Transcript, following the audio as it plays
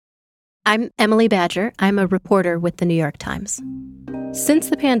I'm Emily Badger. I'm a reporter with the New York Times. Since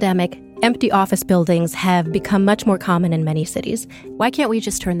the pandemic, empty office buildings have become much more common in many cities. Why can't we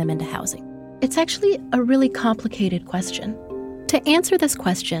just turn them into housing? It's actually a really complicated question. To answer this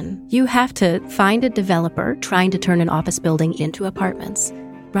question, you have to find a developer trying to turn an office building into apartments,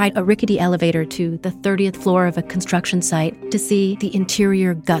 ride a rickety elevator to the 30th floor of a construction site to see the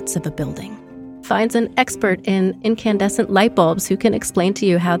interior guts of a building, finds an expert in incandescent light bulbs who can explain to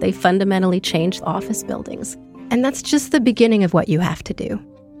you how they fundamentally change office buildings. And that's just the beginning of what you have to do.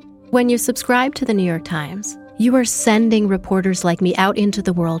 When you subscribe to the New York Times, you are sending reporters like me out into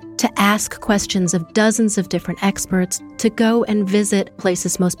the world to ask questions of dozens of different experts, to go and visit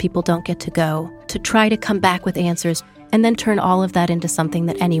places most people don't get to go, to try to come back with answers, and then turn all of that into something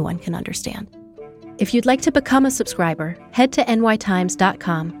that anyone can understand. If you'd like to become a subscriber, head to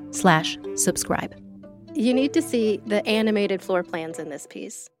nytimes.com/subscribe. You need to see the animated floor plans in this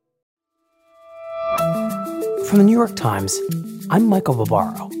piece. From the New York Times, I'm Michael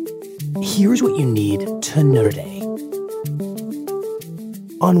Barbaro. Here's what you need to know today.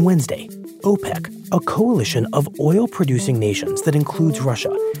 On Wednesday, OPEC, a coalition of oil-producing nations that includes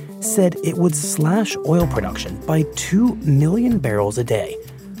Russia, said it would slash oil production by 2 million barrels a day,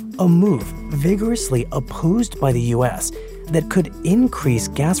 a move vigorously opposed by the U.S. that could increase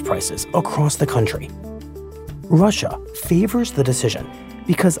gas prices across the country. Russia favors the decision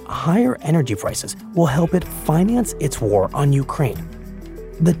because higher energy prices will help it finance its war on Ukraine.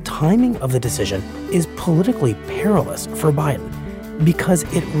 The timing of the decision is politically perilous for Biden because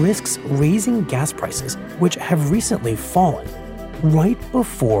it risks raising gas prices, which have recently fallen, right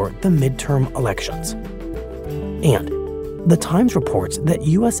before the midterm elections. And the Times reports that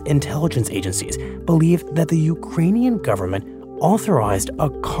U.S. intelligence agencies believe that the Ukrainian government authorized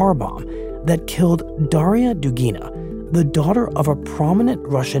a car bomb that killed Daria Dugina, the daughter of a prominent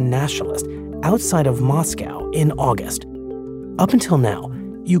Russian nationalist, outside of Moscow in August. Up until now,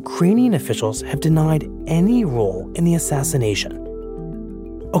 Ukrainian officials have denied any role in the assassination.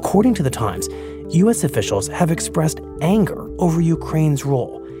 According to the Times, U.S. officials have expressed anger over Ukraine's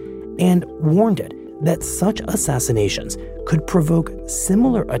role and warned it that such assassinations could provoke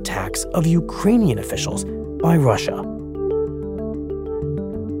similar attacks of Ukrainian officials by Russia.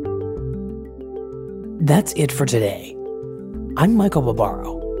 That's it for today. I'm Michael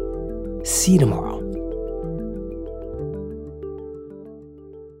Barbaro. See you tomorrow.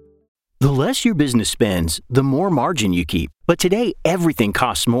 The less your business spends, the more margin you keep. But today, everything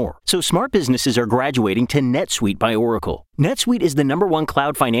costs more. So smart businesses are graduating to NetSuite by Oracle. NetSuite is the #1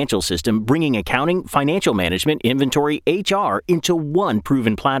 cloud financial system, bringing accounting, financial management, inventory, HR into one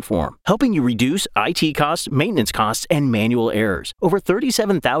proven platform, helping you reduce IT costs, maintenance costs, and manual errors. Over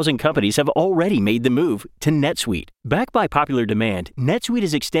 37,000 companies have already made the move to NetSuite. Backed by popular demand, NetSuite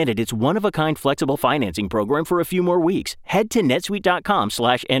has extended its one-of-a-kind flexible financing program for a few more weeks. Head to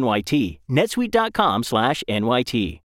netsuite.com/NYT. netsuite.com/NYT.